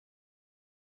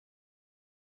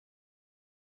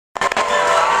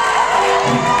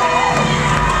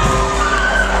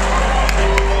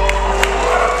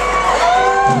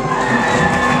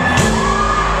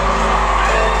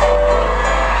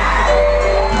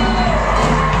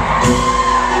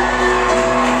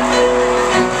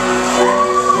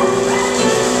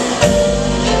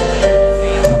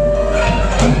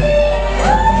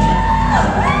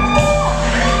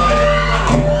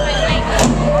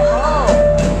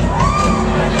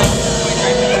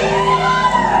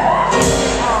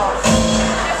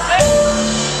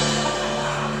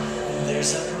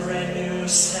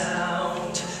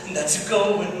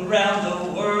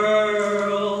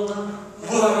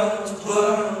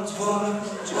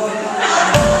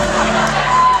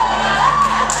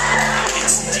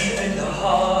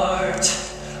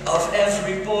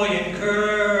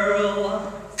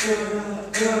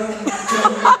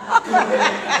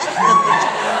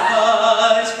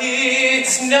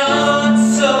not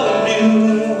so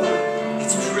new.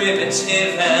 It's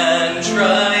primitive and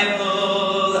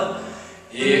tribal.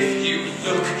 If you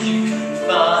look, you can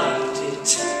find it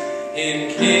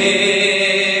in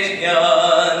Gideon's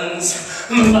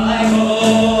Bible.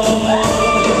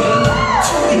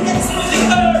 To the ends of the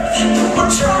earth,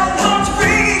 we're trying hard to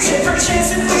reach every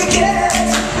chance that we get.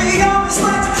 We always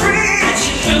like to preach.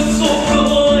 It feels so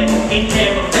good. He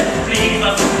never let us leave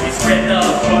us. We spread the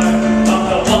word of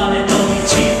the one and only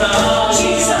Jesus.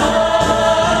 Jesus.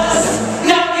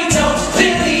 Now we don't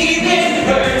believe in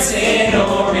hurting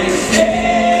or in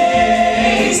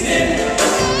hasting,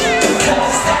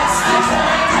 'cause that's the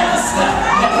kind of stuff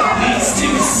that leads to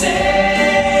Satan.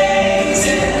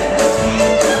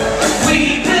 We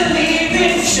believe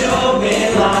in showing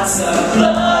lots of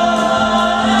love,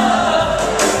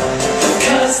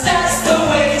 'cause that's the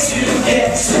way to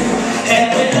get to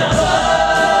heaven above.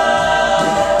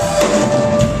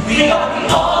 We are the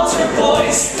altar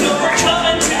boys. Look, we're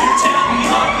coming to town. We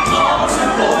are the altar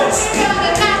boys. We are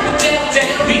the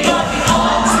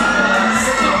altar boys.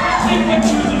 We're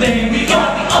to the day. We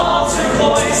are the altar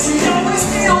boys. We always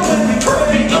feel when we pray.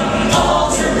 We are the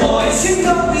altar boys. You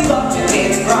know we love to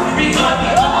dance right. We are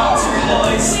the altar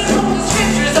boys. We know the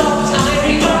scriptures all the time.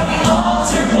 We are the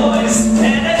altar boys.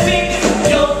 And I think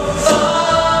you'll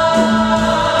find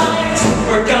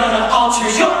we're gonna alter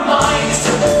your mind.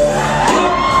 Your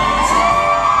mind.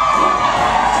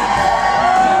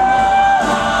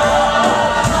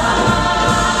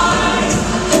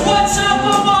 What's up,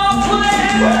 Omaha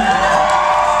Playhouse?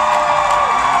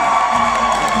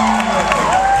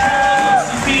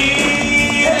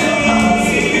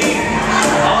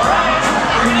 Alright,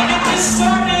 we're gonna get this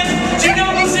started. Do you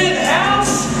know who's in the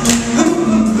house?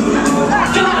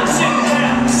 God's in the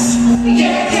house.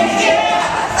 Yeah, yeah,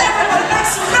 yeah. Everybody make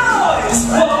some noise.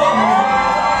 Whoa.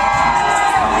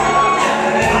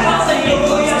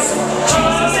 Hallelujah.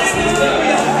 Jesus is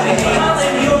Hallelujah.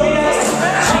 Hallelujah.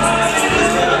 Jesus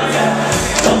is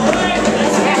Alright,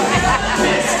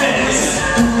 business.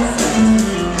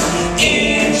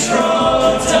 Introductions.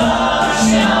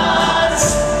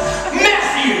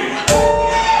 Matthew,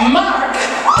 Mark,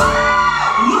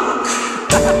 Luke,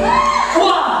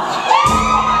 Juan,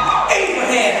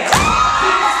 Abraham,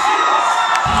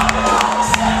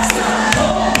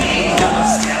 Holy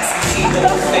Ghost. That's the kingdom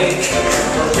of faith.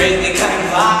 We're really kind of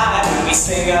vibe. We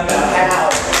sing about how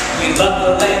we love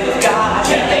the land of God.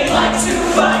 Yeah, they like to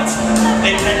fight.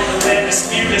 They claim the land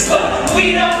dispute us, but we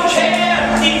don't care.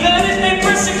 Even if they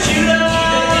persecute us.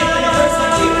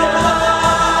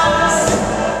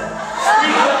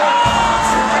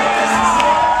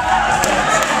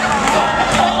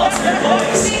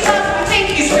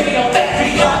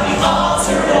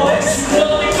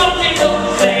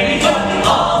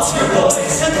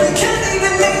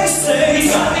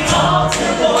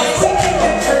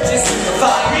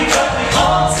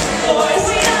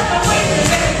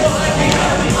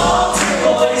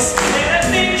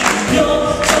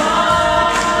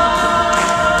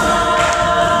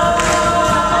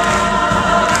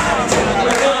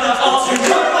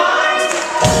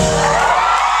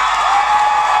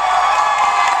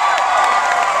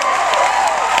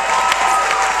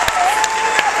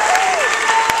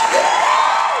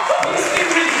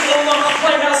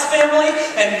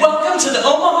 And welcome to the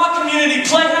Omaha Community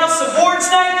Playhouse Awards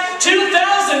Night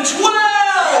 2012!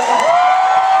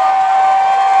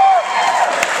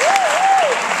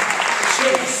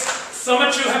 Jeez, some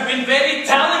of you have been very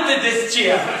talented this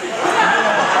year.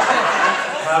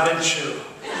 Haven't you?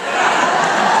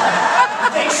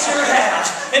 They sure have.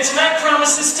 And tonight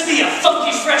promises to be a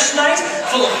funky, fresh night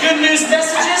full of good news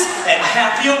messages and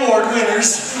happy award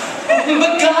winners.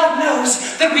 But God knows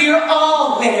that we are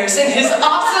all winners in His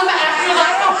awesome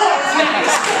Afterlife Awards night.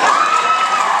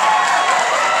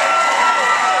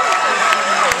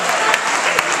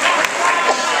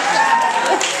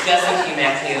 Doesn't he,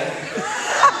 Matthew?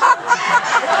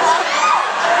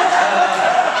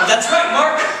 That's right,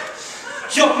 Mark.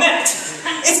 Yo, Matt,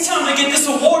 it's time to get this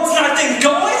awards night thing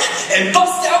going and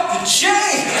bust out the J.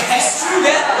 Screw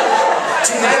that.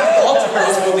 Tonight, the altar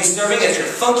boys will be serving as your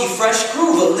funky, fresh,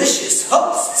 groove-alicious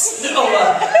hosts. Oh,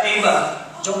 Ava,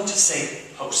 don't say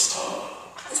host.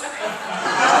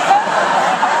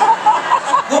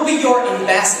 We'll be your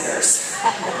ambassadors.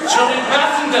 Your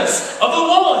ambassadors of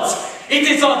awards. It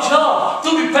is our job to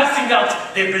be passing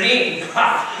out the bling.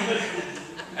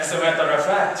 As a matter of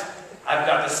fact, I've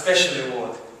got a special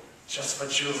award just for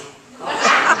you.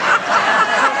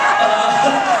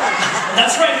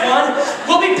 That's right, Juan.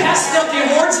 We'll be passing out the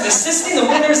awards and assisting the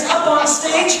winners up on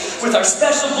stage with our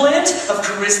special blend of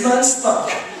charisma and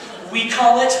spunk. We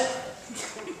call it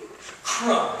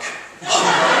crunk.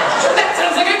 That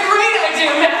sounds like a great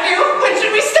idea, Matthew. When should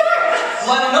we start?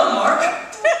 Well, I don't know, Mark.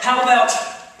 How about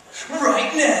right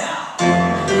now?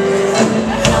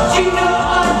 You know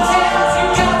what tells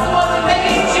you God's the one that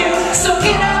made you. So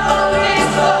get up on this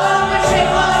floor and shake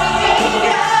what you ain't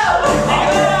know. Here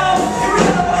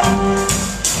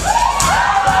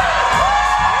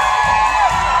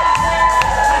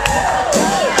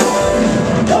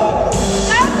we go.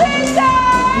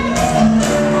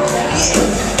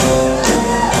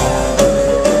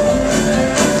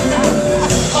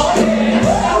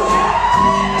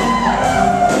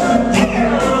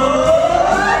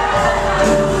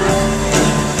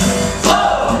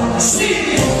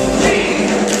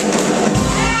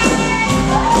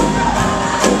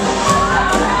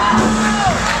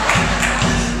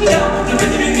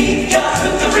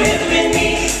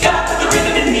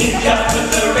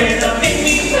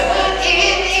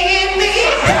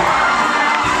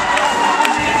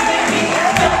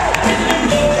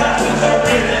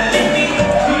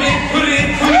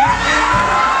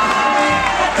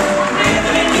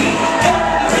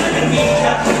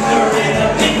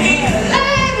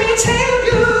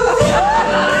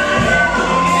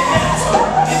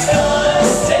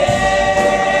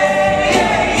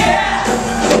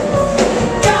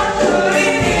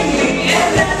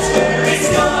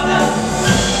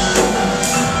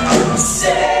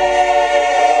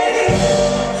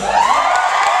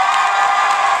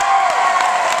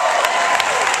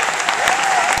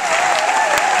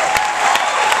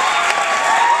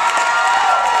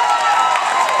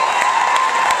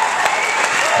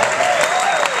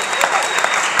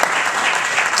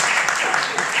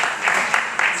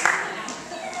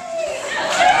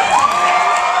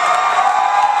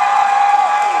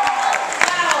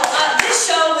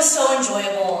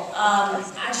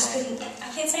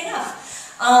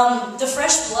 The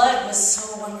fresh blood was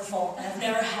so wonderful. I've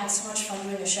never had so much fun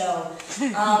doing a show.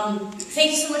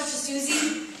 Thank you so much to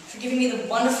Susie for giving me the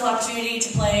wonderful opportunity to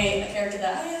play a character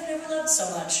that I have never loved so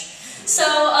much. So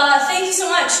thank you so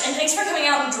much, and thanks for coming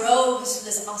out in droves to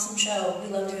this awesome show. We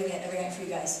love doing it every night for you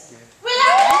guys. We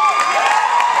love it!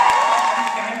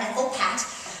 Karen, Ethel, Pat,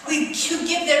 who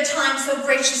give their time so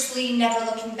graciously, never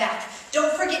looking back.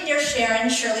 Don't forget dear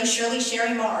Sharon, Shirley,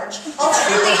 Sherry, Marge. All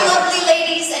truly lovely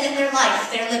ladies, and in their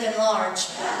life, they're living large.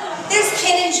 There's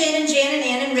Ken and Jen and Jan and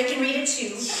Ann and Rick and Rita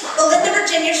too. Belinda,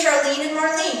 Virginia, Charlene and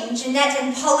Marlene, Jeanette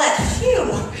and Paulette, phew.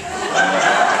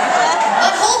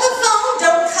 But hold the phone,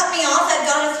 don't cut me off, I've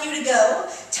got a few to go.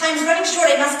 Time's running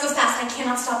short, I must go fast, I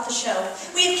cannot stop the show.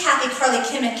 We have Kathy, Carly,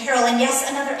 Kim, and Carol, and yes,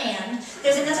 another Ann.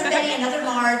 There's another Betty, another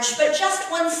Marge, but just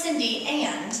one Cindy,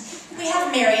 and we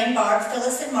have Marion, Barb,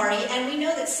 Phyllis, and Marty, and we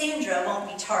know that Sandra won't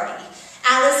be tardy.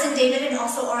 Alice and David and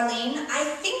also Arlene. I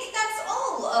think that's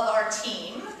all of our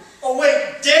team. Oh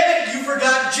wait, damn it, you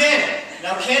forgot Janet.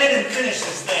 Now can it and finish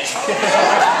this thing. So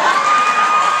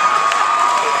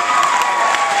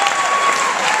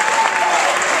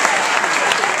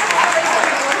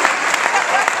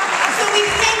we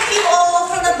thank you all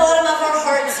from the bottom of our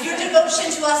hearts. Your devotion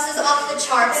to us is off the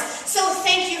charts. So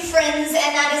thank you, friends,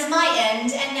 and that is my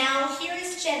end. And now, here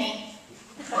is Jenny.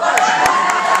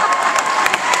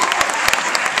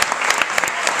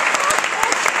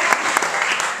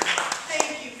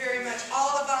 Thank you very much,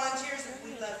 all the volunteers, and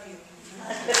we love you.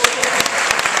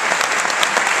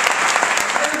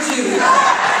 Heard you. 50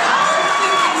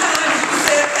 times you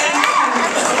said thank you.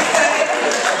 Okay?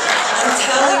 I'm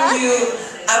telling you,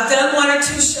 I've done 1 or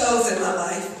 2 shows in my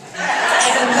life,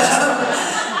 and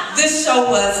this show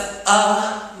was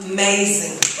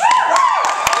amazing. This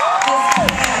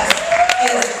cast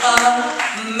is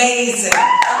amazing.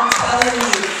 I'm telling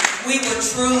you, we were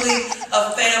truly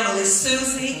a family.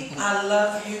 Susie, I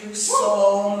love you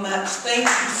so much. Thank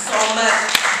you so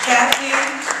much. Kathy,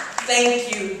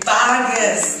 thank you.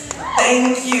 Vargas,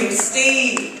 thank you.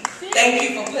 Steve, thank you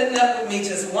for putting up with me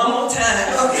just one more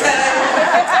time, okay?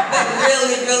 But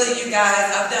really, you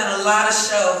guys, I've done a lot of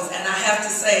shows, and I have to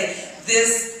say,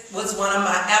 this was one of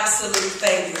my absolute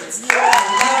favorites. I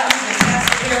love you, the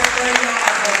cast of Hairspray, y'all.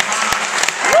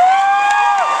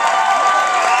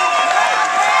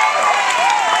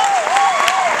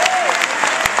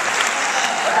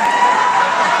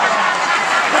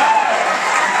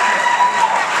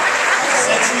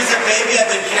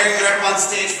 On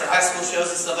stage for high school shows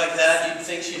and stuff like that, you'd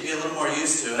think she'd be a little more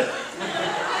used to it.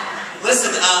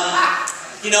 Listen,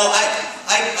 you know,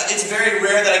 it's very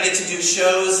rare that I get to do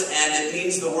shows, and it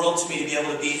means the world to me to be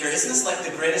able to be here. Isn't this like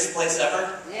the greatest place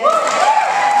ever? Yeah.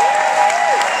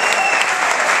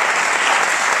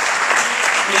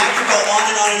 You I could go on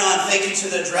and on and on. Thank you to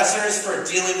the dressers for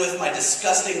dealing with my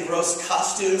disgusting, gross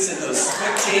costumes and those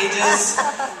quick changes.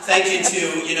 Thank you to,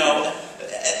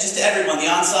 just everyone, the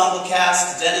ensemble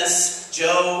cast, Dennis,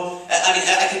 Joe. I mean,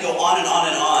 I could go on and on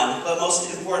and on. But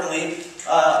most importantly,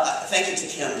 thank you to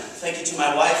Kim. Thank you to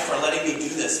my wife for letting me do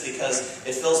this because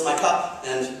it fills my cup.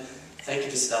 And thank you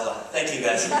to Stella. Thank you,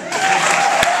 guys. I've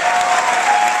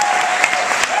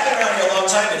been around here a long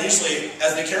time, and usually,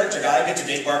 as the character guy, I get to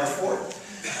date Barbara Ford.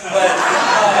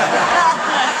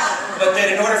 But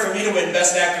then in order for me to win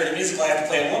Best Actor in a Musical, I have to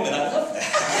play a woman. I love that.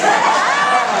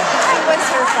 What's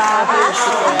her father?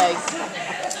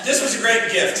 This was a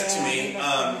great gift to me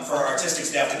for our artistic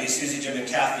staff to be Susie, Jim, and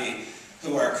Kathy,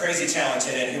 who are crazy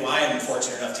talented and who I am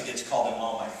fortunate enough to get to call them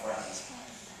all my friends.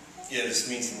 It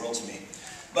means the world to me.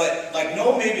 But like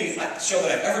no maybe show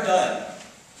that I've ever done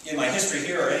in my history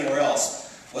here or anywhere else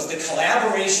was the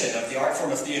collaboration of the art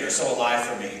form of theater so alive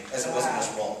for me as it was in this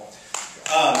role.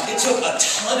 It took a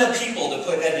ton of people to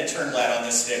put Edna Turnblad on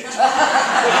this stage. I've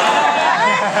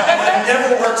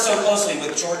never worked so closely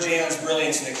with Georgianne's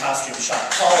brilliance in the costume shop.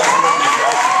 Paul has worked with me.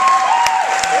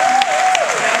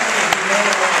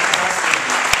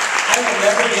 I will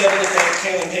never be able to thank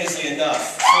Kaylin Paisley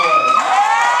enough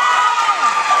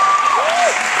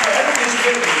for everything she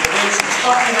did with me. She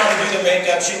taught me how to do the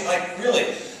makeup. She,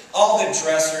 really, all the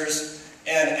dressers.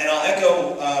 And I'll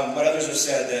echo what others have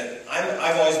said, that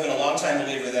I've always been a long-time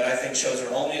believer that I think shows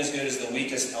are only as good as the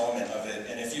weakest element of it.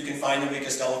 And if you can find the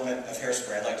weakest element of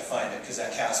Hairspray, I'd like to find it, because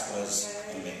that cast was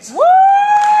amazing. Woo!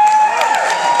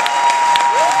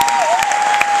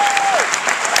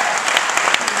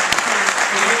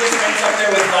 It's up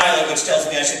there with Violet, which tells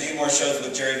me I should do more shows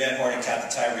with Jerry Van Horn and Kathy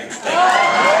Tyree.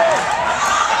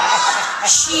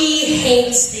 She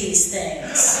hates these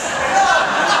things.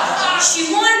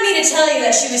 She wanted me to tell you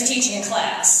that she was teaching a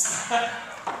class,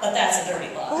 but that's a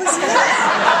dirty lie.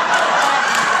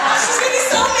 She's gonna be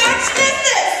so mad she did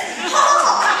this!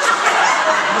 Oh.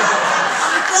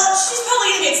 Well, she's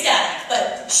probably gonna be ecstatic,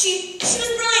 but she